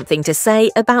had something to say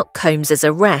about Combs'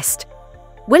 arrest.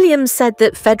 Williams said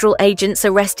that federal agents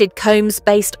arrested Combs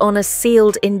based on a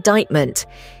sealed indictment.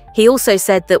 He also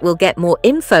said that we'll get more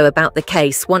info about the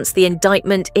case once the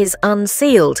indictment is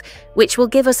unsealed, which will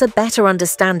give us a better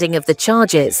understanding of the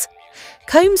charges.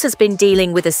 Combs has been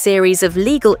dealing with a series of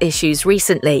legal issues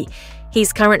recently.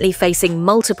 He's currently facing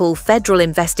multiple federal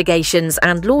investigations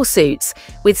and lawsuits,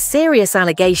 with serious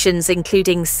allegations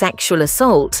including sexual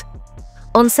assault.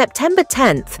 On September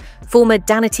 10th, former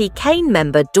Danity Kane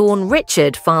member Dawn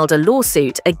Richard filed a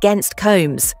lawsuit against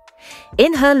Combs.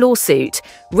 In her lawsuit,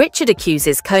 Richard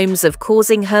accuses Combs of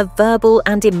causing her verbal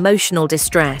and emotional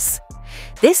distress.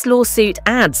 This lawsuit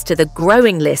adds to the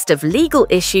growing list of legal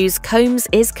issues Combs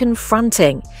is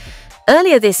confronting.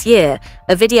 Earlier this year,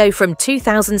 a video from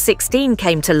 2016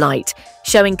 came to light,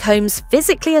 showing Combs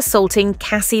physically assaulting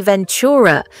Cassie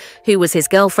Ventura, who was his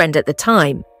girlfriend at the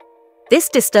time. This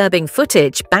disturbing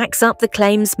footage backs up the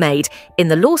claims made in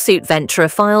the lawsuit Ventura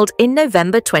filed in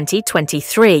November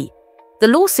 2023. The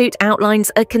lawsuit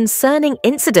outlines a concerning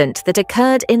incident that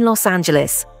occurred in Los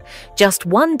Angeles. Just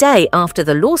one day after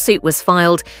the lawsuit was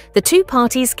filed, the two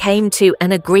parties came to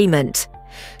an agreement.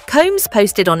 Combs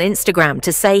posted on Instagram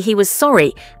to say he was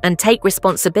sorry and take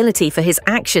responsibility for his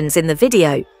actions in the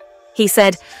video. He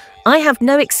said, "I have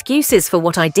no excuses for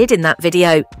what I did in that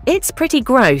video. It's pretty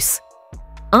gross.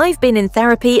 I've been in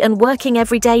therapy and working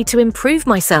every day to improve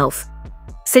myself."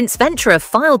 Since Ventura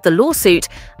filed the lawsuit,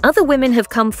 other women have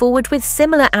come forward with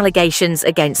similar allegations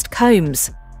against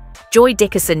Combs. Joy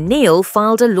Dickerson-Neal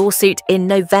filed a lawsuit in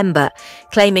November,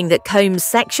 claiming that Combs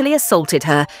sexually assaulted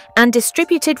her and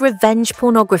distributed revenge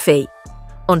pornography.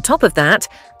 On top of that,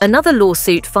 another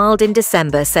lawsuit filed in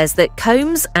December says that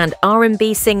Combs and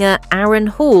R&B singer Aaron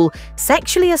Hall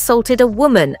sexually assaulted a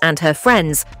woman and her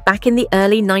friends back in the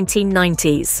early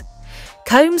 1990s.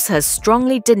 Combs has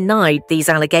strongly denied these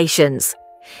allegations.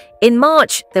 In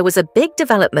March, there was a big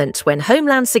development when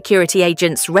Homeland Security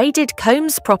agents raided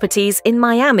Combs' properties in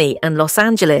Miami and Los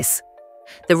Angeles.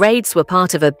 The raids were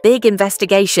part of a big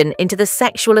investigation into the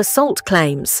sexual assault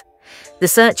claims. The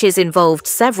searches involved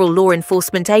several law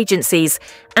enforcement agencies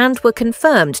and were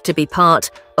confirmed to be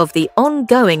part of the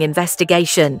ongoing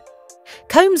investigation.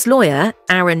 Combs' lawyer,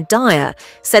 Aaron Dyer,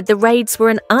 said the raids were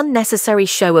an unnecessary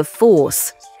show of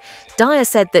force. Dyer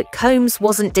said that Combs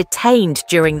wasn't detained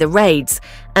during the raids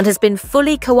and has been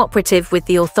fully cooperative with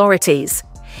the authorities.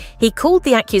 He called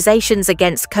the accusations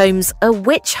against Combs a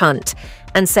witch hunt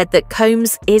and said that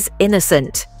Combs is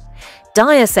innocent.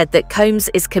 Dyer said that Combs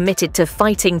is committed to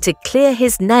fighting to clear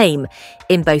his name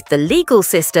in both the legal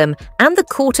system and the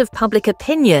court of public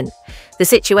opinion. The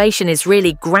situation is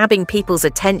really grabbing people's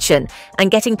attention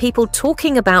and getting people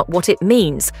talking about what it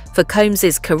means for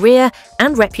Combs's career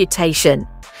and reputation.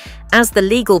 As the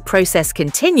legal process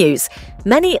continues,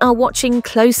 many are watching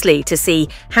closely to see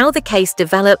how the case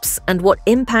develops and what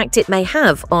impact it may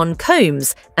have on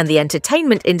Combs and the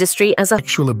entertainment industry as a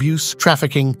sexual abuse,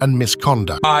 trafficking, and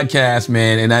misconduct. Podcast,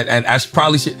 man, and I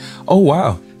probably should. Oh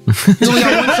wow! See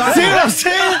what I'm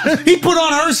saying? He put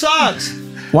on her socks.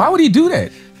 Why would he do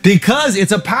that? Because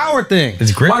it's a power thing.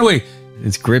 It's grippy. By the way,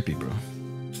 it's grippy, bro.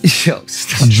 Yo,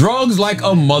 drugs like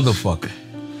a motherfucker.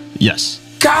 Yes.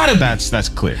 Got him. That's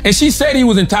clear. And she said he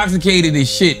was intoxicated as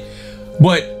shit,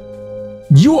 but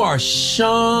you are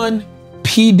Sean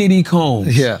P. Diddy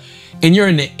Combs. Yeah. And you're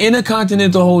in the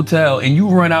Intercontinental Hotel and you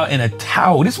run out in a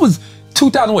towel. This was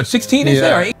 2016, is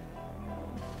that right?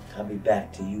 I'll be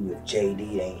back to you if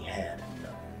JD ain't had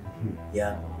enough.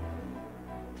 Yeah.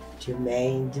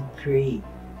 Jermaine Dupri,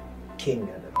 king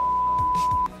of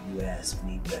the you ask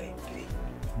me, baby.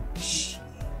 Shit.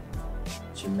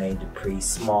 Jermaine Dupri,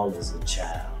 small as a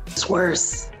child. It's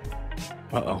worse.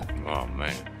 Uh-oh. Oh,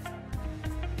 man.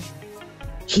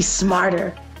 He's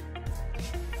smarter.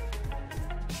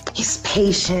 He's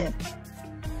patient.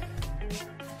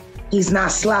 He's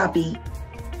not sloppy.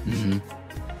 Mm-hmm.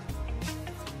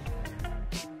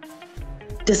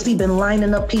 Just he been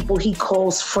lining up people he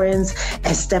calls friends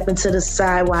and stepping to the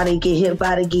side while they get hit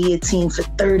by the guillotine for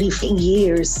 30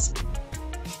 years.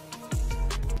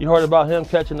 You heard about him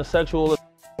catching the sexual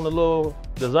on the little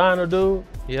designer dude?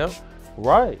 Yep.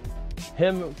 Right.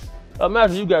 Him,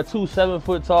 imagine you got two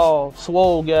 7-foot-tall,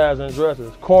 swole guys in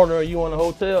dresses, cornering you in a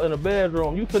hotel in a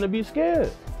bedroom. You finna be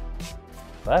scared.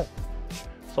 Fact.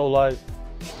 So like,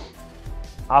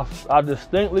 I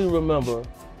distinctly remember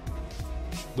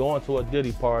going to a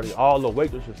Diddy party, all the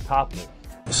waitresses topless.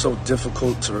 It's so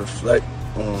difficult to reflect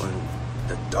on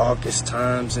the darkest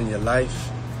times in your life.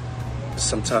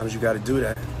 Sometimes you gotta do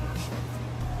that.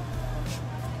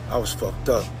 I was fucked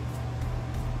up.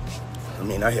 I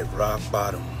mean, I hit rock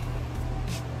bottom,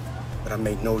 but I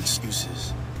make no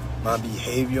excuses. My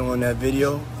behavior on that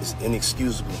video is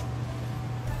inexcusable.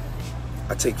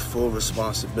 I take full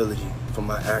responsibility for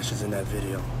my actions in that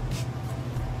video.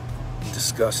 I'm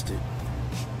disgusted.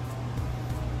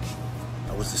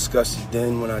 I was disgusted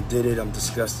then when I did it, I'm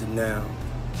disgusted now.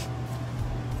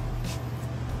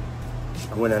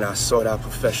 I went and I sought out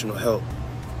professional help.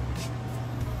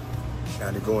 I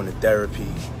had to go into therapy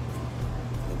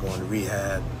and go into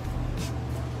rehab.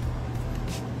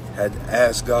 Had to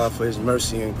ask God for his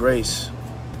mercy and grace.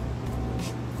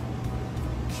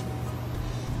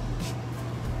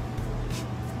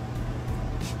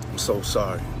 I'm so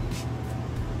sorry.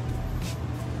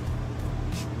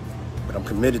 But I'm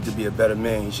committed to be a better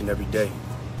man each and every day.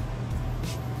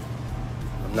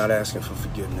 I'm not asking for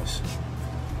forgiveness.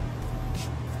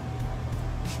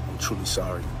 I'm truly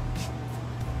sorry.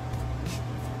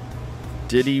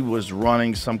 Diddy was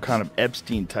running some kind of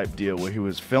Epstein type deal where he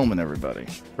was filming everybody,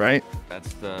 right?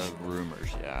 That's the rumors,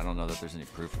 yeah. I don't know that there's any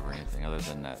proof or anything other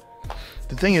than that.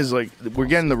 The thing is, like, we're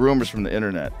getting the rumors from the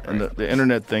internet, and the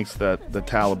internet thinks that the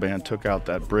Taliban took out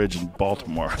that bridge in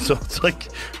Baltimore. So it's like,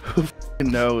 who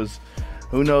f***ing knows?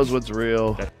 Who knows what's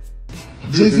real?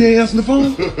 Jay-Z ain't answering the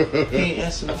phone? He ain't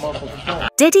answering the motherfucking phone.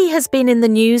 Diddy has been in the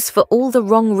news for all the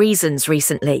wrong reasons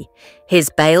recently.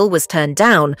 His bail was turned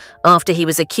down after he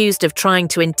was accused of trying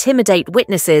to intimidate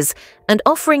witnesses and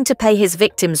offering to pay his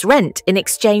victims rent in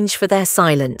exchange for their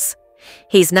silence.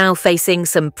 He's now facing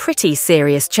some pretty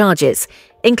serious charges,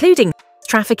 including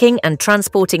trafficking and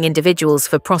transporting individuals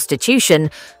for prostitution,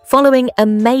 following a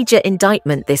major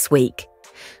indictment this week.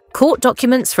 Court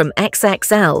documents from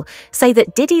XXL say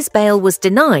that Diddy's bail was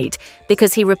denied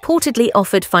because he reportedly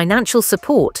offered financial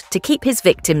support to keep his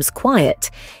victims quiet,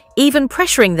 even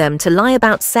pressuring them to lie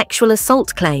about sexual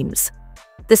assault claims.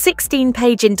 The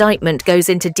 16-page indictment goes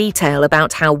into detail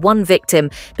about how one victim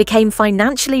became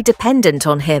financially dependent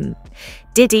on him.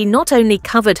 Diddy not only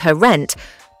covered her rent,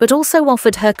 but also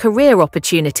offered her career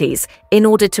opportunities in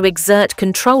order to exert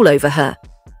control over her.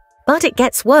 But it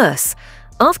gets worse.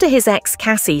 After his ex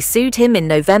Cassie sued him in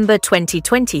November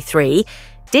 2023,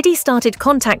 Diddy started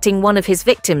contacting one of his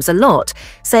victims a lot,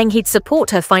 saying he'd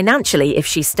support her financially if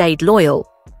she stayed loyal.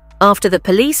 After the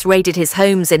police raided his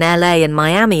homes in LA and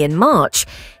Miami in March,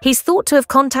 he's thought to have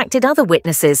contacted other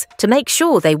witnesses to make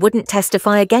sure they wouldn't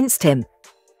testify against him.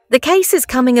 The case is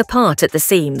coming apart at the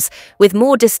seams, with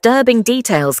more disturbing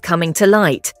details coming to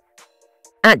light.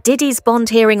 At Diddy's bond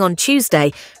hearing on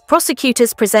Tuesday,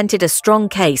 prosecutors presented a strong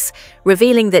case,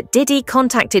 revealing that Diddy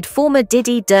contacted former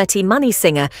Diddy Dirty Money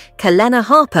singer Kalena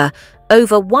Harper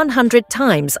over 100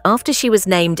 times after she was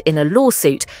named in a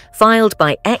lawsuit filed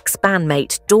by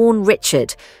ex-bandmate Dawn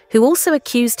Richard, who also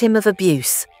accused him of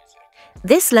abuse.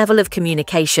 This level of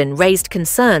communication raised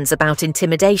concerns about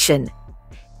intimidation.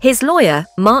 His lawyer,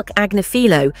 Mark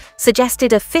Agnifilo,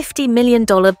 suggested a $50 million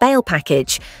bail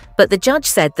package, but the judge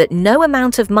said that no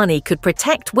amount of money could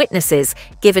protect witnesses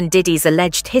given Diddy's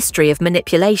alleged history of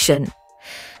manipulation.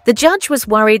 The judge was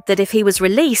worried that if he was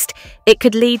released, it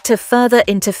could lead to further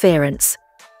interference.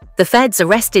 The feds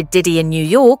arrested Diddy in New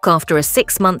York after a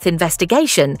 6-month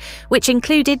investigation, which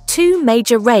included 2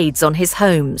 major raids on his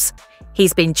homes.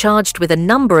 He's been charged with a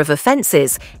number of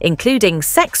offences, including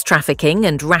sex trafficking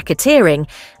and racketeering,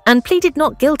 and pleaded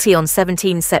not guilty on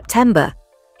 17 September.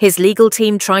 His legal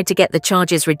team tried to get the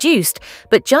charges reduced,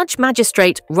 but Judge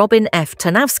Magistrate Robin F.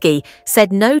 Tarnowski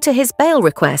said no to his bail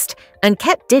request and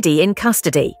kept Diddy in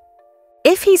custody.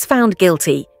 If he's found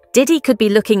guilty, Diddy could be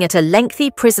looking at a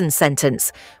lengthy prison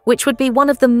sentence, which would be one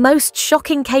of the most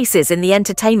shocking cases in the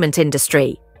entertainment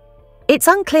industry. It's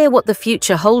unclear what the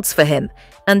future holds for him,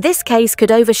 and this case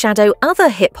could overshadow other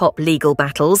hip-hop legal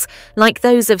battles like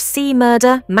those of C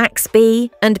Murder, Max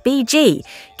B, and BG,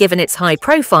 given its high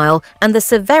profile and the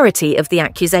severity of the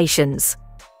accusations.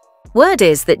 Word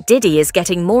is that Diddy is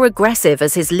getting more aggressive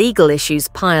as his legal issues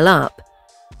pile up.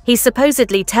 He's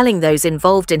supposedly telling those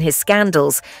involved in his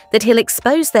scandals that he'll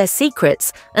expose their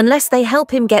secrets unless they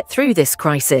help him get through this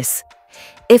crisis.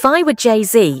 If I were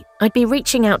Jay-Z, I'd be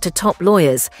reaching out to top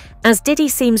lawyers, as Diddy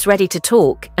seems ready to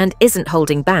talk and isn't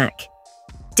holding back.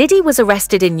 Diddy was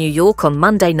arrested in New York on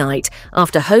Monday night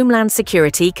after Homeland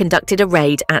Security conducted a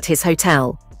raid at his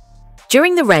hotel.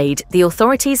 During the raid, the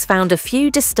authorities found a few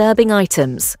disturbing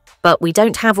items, but we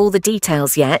don't have all the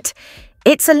details yet.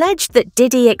 It's alleged that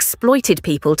Diddy exploited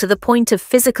people to the point of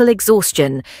physical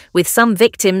exhaustion, with some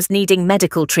victims needing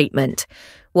medical treatment.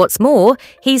 What's more,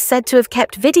 he's said to have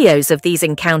kept videos of these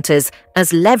encounters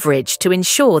as leverage to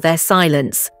ensure their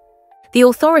silence. The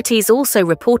authorities also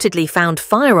reportedly found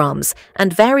firearms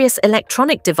and various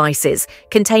electronic devices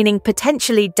containing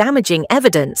potentially damaging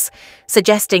evidence,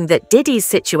 suggesting that Diddy's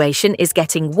situation is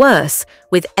getting worse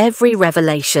with every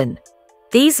revelation.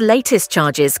 These latest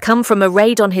charges come from a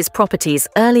raid on his properties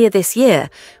earlier this year,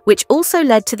 which also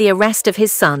led to the arrest of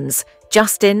his sons,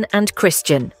 Justin and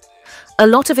Christian. A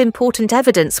lot of important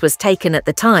evidence was taken at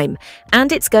the time,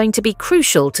 and it's going to be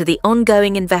crucial to the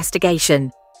ongoing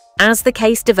investigation. As the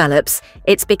case develops,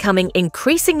 it's becoming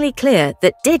increasingly clear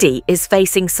that Diddy is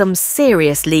facing some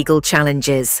serious legal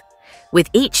challenges. With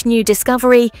each new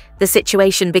discovery, the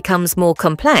situation becomes more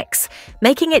complex,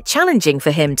 making it challenging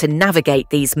for him to navigate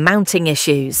these mounting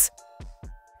issues.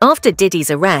 After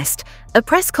Diddy's arrest, a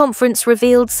press conference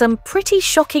revealed some pretty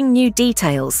shocking new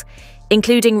details,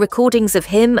 including recordings of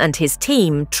him and his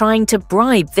team trying to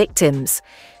bribe victims.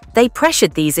 They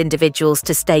pressured these individuals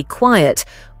to stay quiet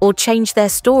or change their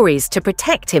stories to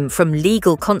protect him from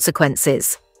legal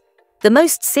consequences. The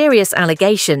most serious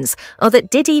allegations are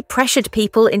that Diddy pressured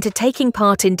people into taking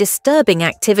part in disturbing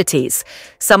activities,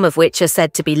 some of which are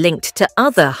said to be linked to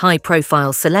other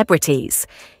high-profile celebrities.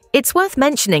 It's worth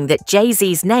mentioning that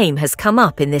Jay-Z's name has come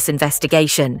up in this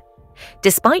investigation.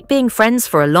 Despite being friends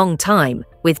for a long time,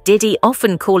 with Diddy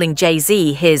often calling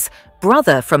Jay-Z his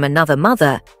brother from another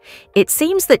mother, it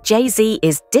seems that Jay-Z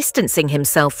is distancing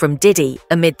himself from Diddy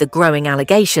amid the growing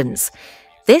allegations.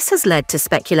 This has led to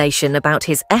speculation about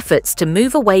his efforts to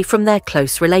move away from their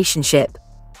close relationship.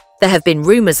 There have been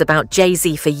rumors about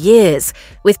Jay-Z for years,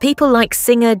 with people like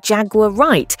singer Jaguar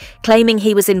Wright claiming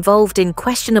he was involved in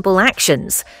questionable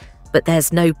actions, but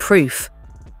there's no proof.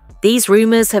 These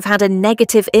rumors have had a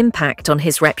negative impact on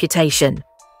his reputation.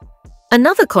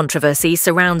 Another controversy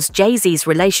surrounds Jay-Z's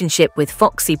relationship with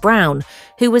Foxy Brown,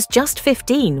 who was just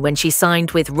 15 when she signed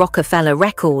with Rockefeller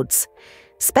Records.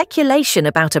 Speculation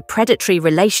about a predatory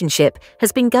relationship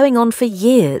has been going on for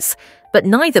years, but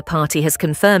neither party has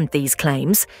confirmed these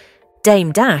claims.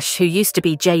 Dame Dash, who used to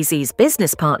be Jay-Z's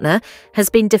business partner, has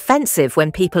been defensive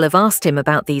when people have asked him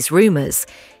about these rumors.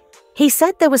 He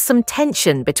said there was some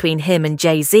tension between him and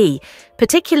Jay-Z,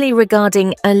 particularly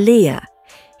regarding Aaliyah.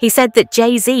 He said that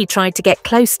Jay-Z tried to get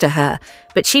close to her,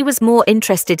 but she was more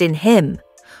interested in him.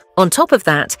 On top of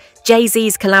that,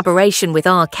 Jay-Z's collaboration with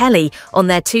R. Kelly on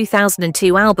their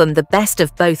 2002 album The Best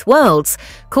of Both Worlds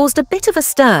caused a bit of a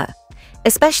stir,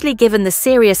 especially given the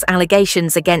serious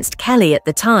allegations against Kelly at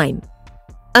the time.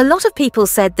 A lot of people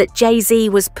said that Jay-Z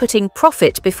was putting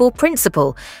profit before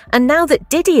principle, and now that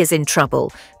Diddy is in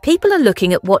trouble, people are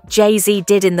looking at what Jay-Z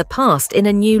did in the past in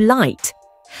a new light.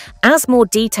 As more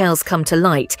details come to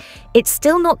light, it's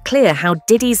still not clear how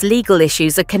Diddy's legal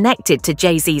issues are connected to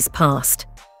Jay-Z's past.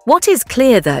 What is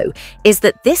clear, though, is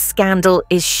that this scandal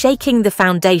is shaking the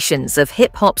foundations of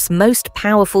hip-hop's most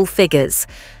powerful figures.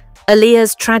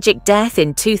 Aaliyah's tragic death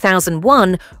in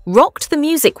 2001 rocked the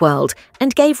music world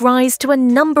and gave rise to a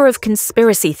number of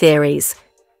conspiracy theories.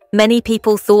 Many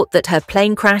people thought that her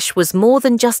plane crash was more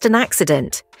than just an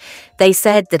accident. They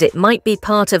said that it might be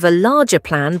part of a larger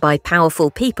plan by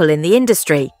powerful people in the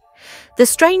industry. The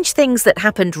strange things that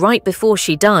happened right before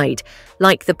she died,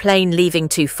 like the plane leaving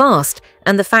too fast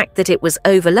and the fact that it was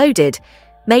overloaded,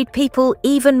 made people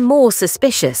even more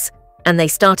suspicious, and they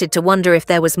started to wonder if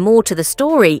there was more to the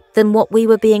story than what we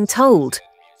were being told.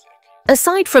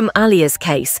 Aside from Aaliyah's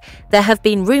case, there have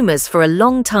been rumors for a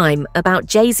long time about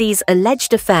Jay-Z's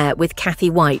alleged affair with Kathy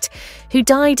White, who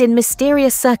died in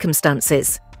mysterious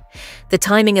circumstances. The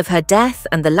timing of her death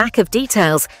and the lack of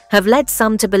details have led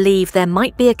some to believe there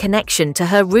might be a connection to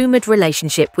her rumored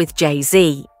relationship with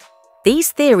Jay-Z.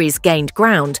 These theories gained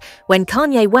ground when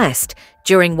Kanye West,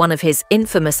 during one of his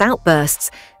infamous outbursts,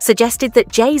 suggested that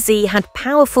Jay-Z had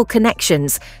powerful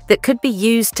connections that could be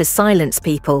used to silence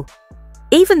people.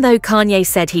 Even though Kanye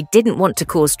said he didn't want to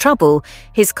cause trouble,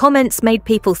 his comments made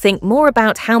people think more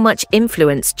about how much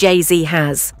influence Jay-Z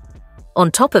has. On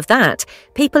top of that,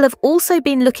 people have also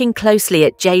been looking closely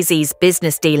at Jay-Z's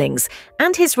business dealings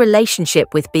and his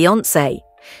relationship with Beyoncé.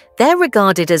 They're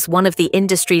regarded as one of the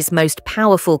industry's most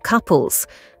powerful couples,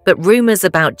 but rumors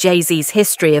about Jay-Z's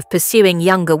history of pursuing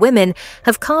younger women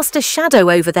have cast a shadow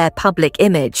over their public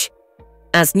image.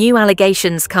 As new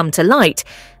allegations come to light,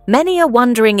 many are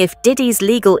wondering if Diddy's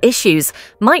legal issues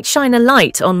might shine a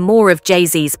light on more of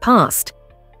Jay-Z's past.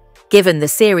 Given the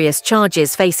serious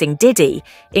charges facing Diddy,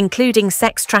 including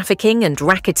sex trafficking and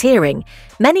racketeering,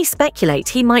 many speculate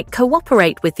he might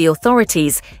cooperate with the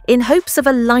authorities in hopes of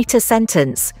a lighter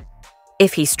sentence.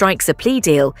 If he strikes a plea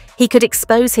deal, he could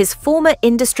expose his former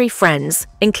industry friends,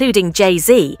 including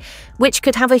Jay-Z, which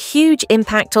could have a huge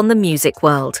impact on the music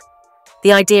world.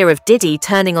 The idea of Diddy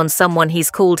turning on someone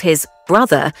he's called his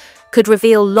brother could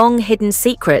reveal long-hidden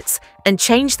secrets and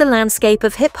change the landscape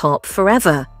of hip-hop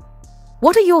forever.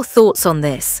 What are your thoughts on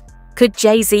this? Could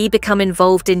Jay-Z become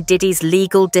involved in Diddy's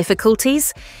legal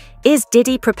difficulties? Is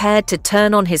Diddy prepared to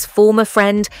turn on his former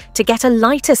friend to get a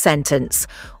lighter sentence?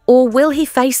 Or will he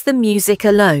face the music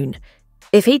alone?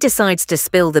 If he decides to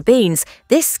spill the beans,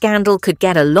 this scandal could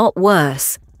get a lot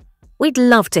worse. We'd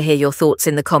love to hear your thoughts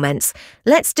in the comments.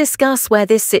 Let's discuss where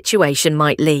this situation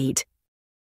might lead.